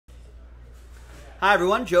Hi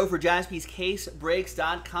everyone, Joe for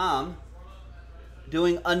JaspysCaseBreaks.com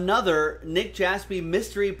doing another Nick Jaspy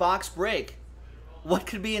mystery box break. What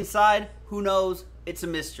could be inside? Who knows? It's a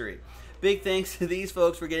mystery. Big thanks to these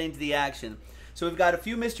folks for getting to the action. So we've got a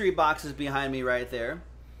few mystery boxes behind me right there.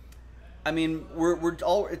 I mean,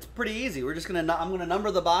 it's pretty easy. I'm gonna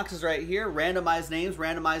number the boxes right here, randomize names,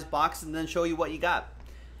 randomize boxes, and then show you what you got.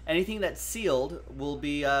 Anything that's sealed will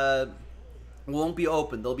be won't be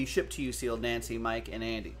open. They'll be shipped to you sealed, Nancy, Mike, and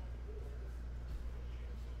Andy.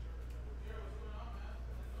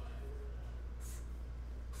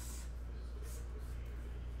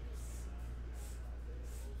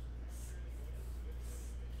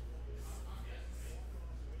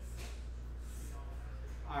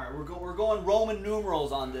 All right, we're going Roman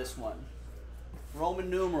numerals on this one.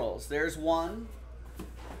 Roman numerals. There's 1.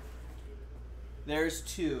 There's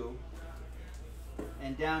 2.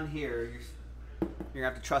 And down here, you're going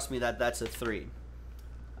to have to trust me that that's a 3.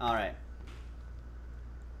 All right.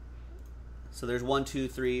 So there's 1, 2,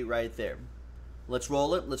 3 right there. Let's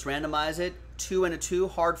roll it. Let's randomize it. 2 and a 2,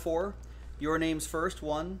 hard 4. Your names first.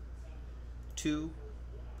 1, 2,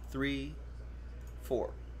 3, 4.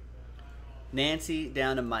 Nancy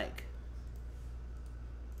down to Mike.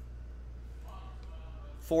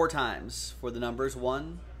 4 times for the numbers.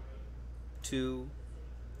 1, 2,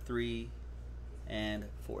 3, and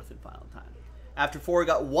 4th and final time. After 4, we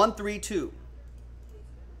got 1, 3, 2.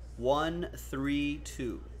 1, 3,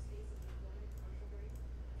 2.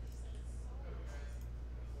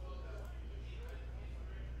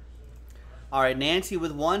 All right, Nancy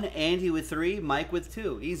with 1, Andy with 3, Mike with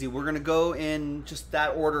 2. Easy. We're going to go in just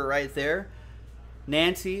that order right there.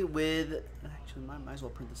 Nancy with, actually, might as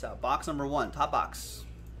well print this out. Box number 1, top box.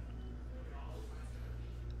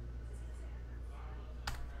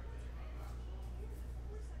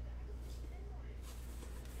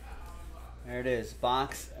 There it is,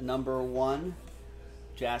 box number 1,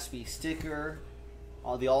 Jaspy sticker,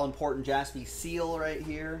 the all-important Jaspy seal right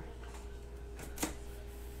here.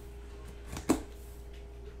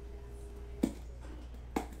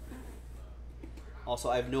 Also,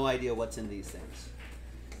 I have no idea what's in these things.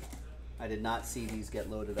 I did not see these get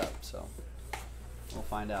loaded up, so we'll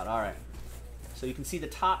find out. All right, so you can see the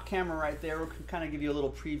top camera right there. We'll kind of give you a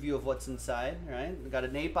little preview of what's inside. All right, we got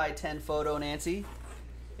an 8x10 photo, Nancy.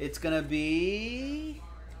 It's going to be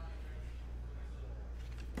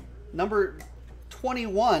number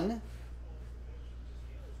 21.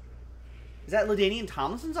 Is that LaDainian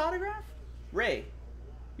Tomlinson's autograph? Ray,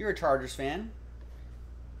 you're a Chargers fan.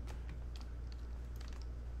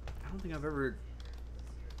 I don't think I've ever...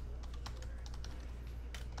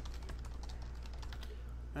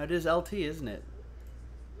 That is LT, isn't it?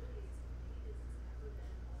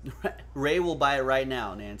 Ray will buy it right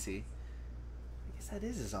now, Nancy. That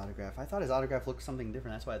is his autograph. I thought his autograph looked something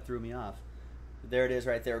different. That's why it threw me off. But there it is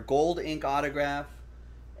right there. Gold ink autograph.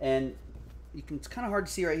 And you can, it's kind of hard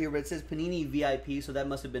to see right here, but it says Panini VIP, so that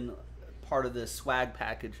must have been part of the swag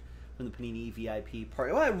package from the Panini VIP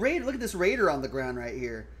part. Oh, Raider, look at this Raider on the ground right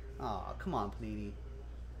here. Oh, come on, Panini.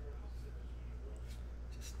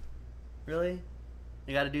 Just, really?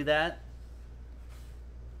 You got to do that?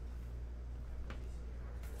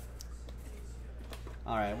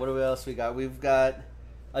 All right, what else we got? We've got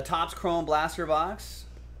a Topps Chrome Blaster box.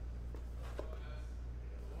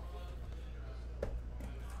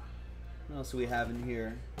 What else do we have in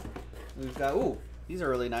here? We've got, ooh, these are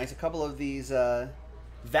really nice. A couple of these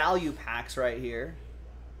value packs right here.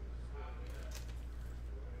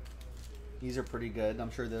 These are pretty good. I'm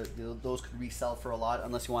sure those could resell for a lot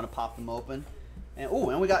unless you want to pop them open. And ooh,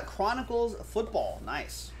 and we got Chronicles football.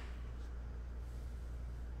 Nice.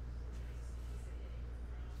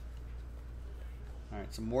 All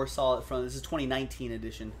right, some more solid front. This is 2019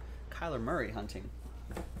 edition. Kyler Murray hunting.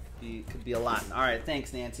 Could be a lot. All right,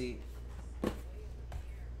 thanks, Nancy. That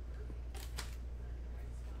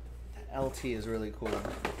LT is really cool. All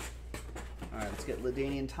right, let's get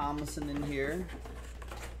LaDainian Tomlinson in here.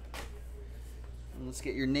 And let's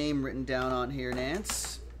get your name written down on here,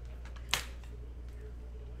 Nance.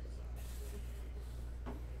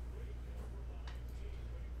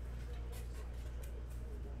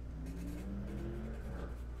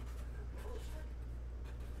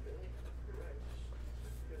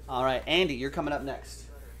 All right, Andy, you're coming up next.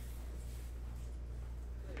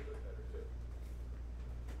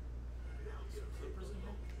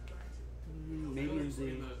 Maybe in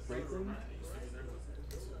the break room?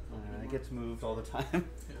 It gets moved all the time.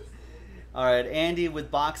 All right, Andy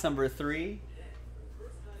with box number 3.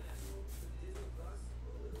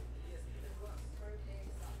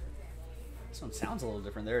 This one sounds a little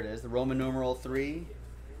different. There it is, the Roman numeral 3.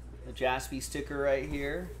 The Jaspy sticker right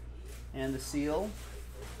here. And the seal.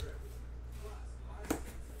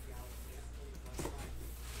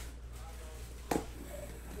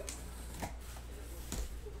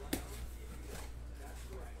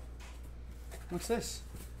 What's this?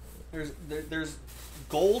 There's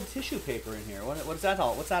gold tissue paper in here. What's that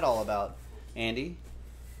all? What's that all about, Andy?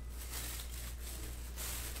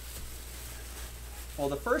 Well,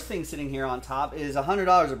 the first thing sitting here on top is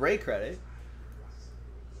 $100 of break credit.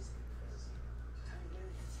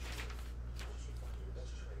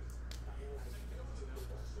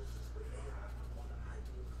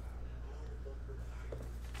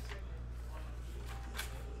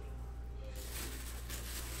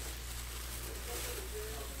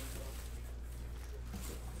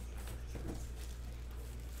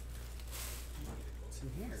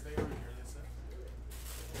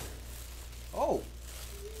 Oh,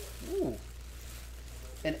 ooh,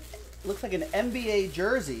 and looks like an NBA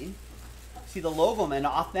jersey. See the logo, man, an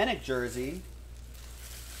authentic jersey.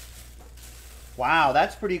 Wow,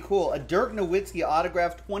 that's pretty cool. A Dirk Nowitzki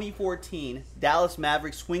autographed 2014 Dallas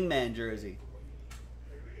Mavericks swingman jersey.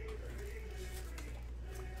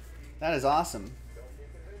 That is awesome.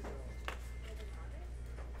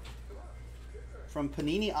 From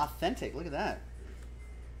Panini Authentic, look at that.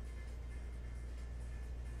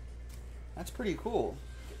 That's pretty cool.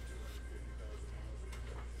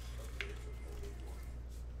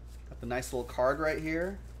 Got the nice little card right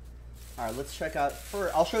here. All right, let's check out.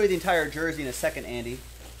 I'll show you the entire jersey in a second, Andy.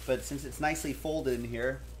 But since it's nicely folded in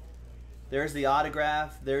here, there's the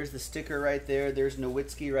autograph. There's the sticker right there. There's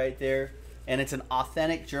Nowitzki right there. And it's an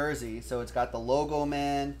authentic jersey. So it's got the logo,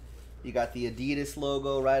 man. You got the Adidas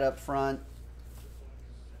logo right up front.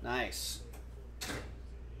 Nice.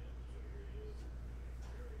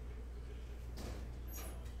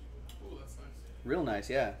 Real nice,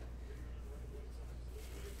 yeah.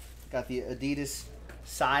 Got the Adidas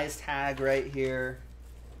size tag right here.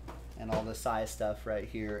 And all the size stuff right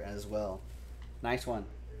here as well. Nice one.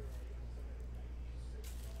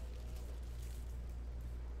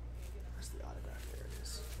 Where's the autograph? There it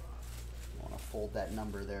is. I want to fold that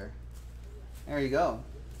number there. There you go.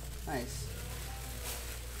 Nice.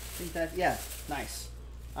 I think that, yeah, nice.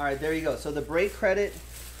 All right, there you go. So the break credit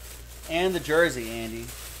and the jersey, Andy.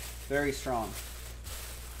 Very strong.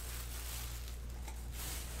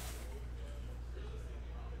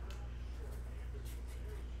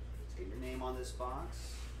 On this box.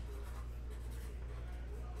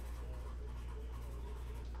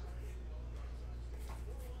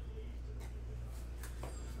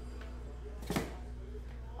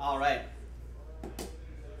 All right.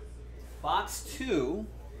 Box 2.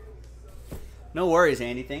 No worries,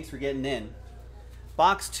 Andy. Thanks for getting in.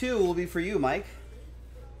 Box 2 will be for you, Mike.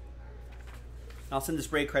 I'll send this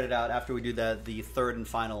break credit out after we do the third and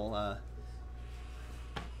final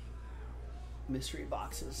mystery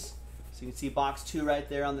boxes. So you can see box 2 right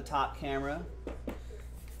there on the top camera.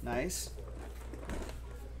 Nice.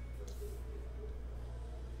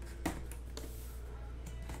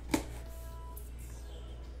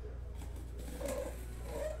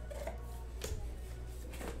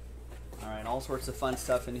 All right, all sorts of fun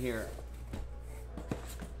stuff in here.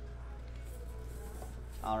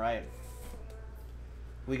 All right.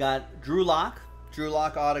 We got Drew Lock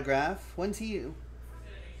autograph. When's he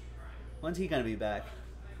gonna be back?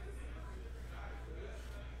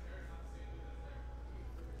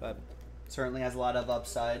 But certainly has a lot of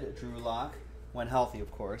upside. Drew Lock, when healthy,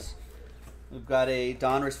 of course. We've got a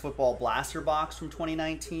Donruss Football Blaster box from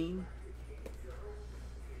 2019.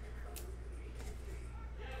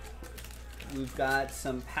 We've got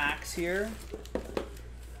some packs here.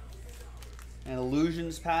 An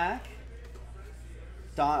Illusions pack.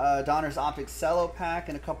 Donruss Optics Cello pack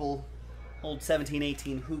and a couple old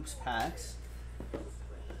 17-18 Hoops packs.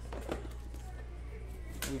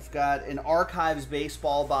 We've got an Archives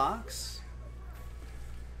baseball box.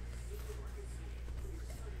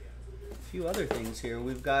 A few other things here.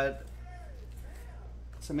 We've got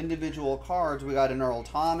some individual cards. We got an Earl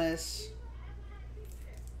Thomas.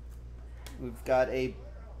 We've got a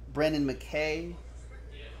Brendan McKay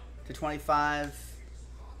 /25.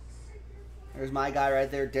 There's my guy right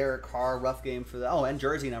there, Derek Carr. Rough game for the... Oh, and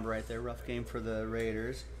jersey number right there. Rough game for the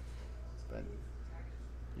Raiders. But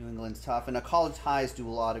New England's tough. And a College Highs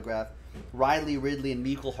dual autograph. Riley Ridley and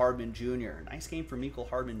Mecole Hardman Jr. Nice game for Mecole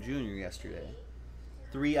Hardman Jr. yesterday.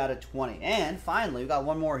 3 out of 20. And finally, we got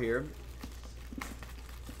one more here.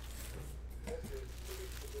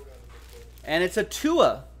 And it's a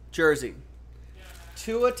Tua jersey.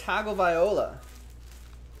 Tua Tagovailoa.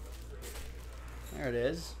 There it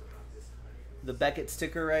is. The Beckett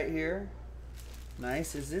sticker right here.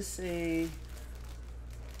 Nice. Is this a...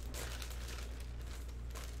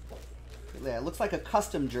 Yeah, it looks like a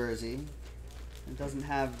custom jersey. It doesn't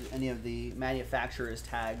have any of the manufacturer's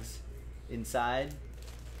tags inside.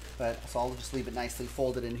 But so I'll just leave it nicely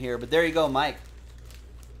folded in here. But there you go, Mike.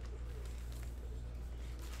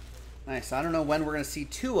 Nice. I don't know when we're going to see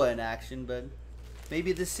Tua in action, but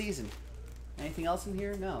maybe this season. Anything else in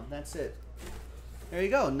here? No, that's it. There you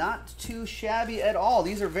go. Not too shabby at all.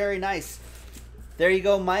 These are very nice. There you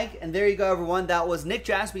go, Mike. And there you go, everyone. That was Nick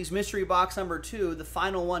Jaspy's Mystery Box number 2, the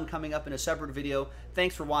final one coming up in a separate video.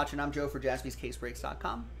 Thanks for watching. I'm Joe for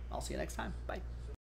JaspysCaseBreaks.com. I'll see you next time. Bye.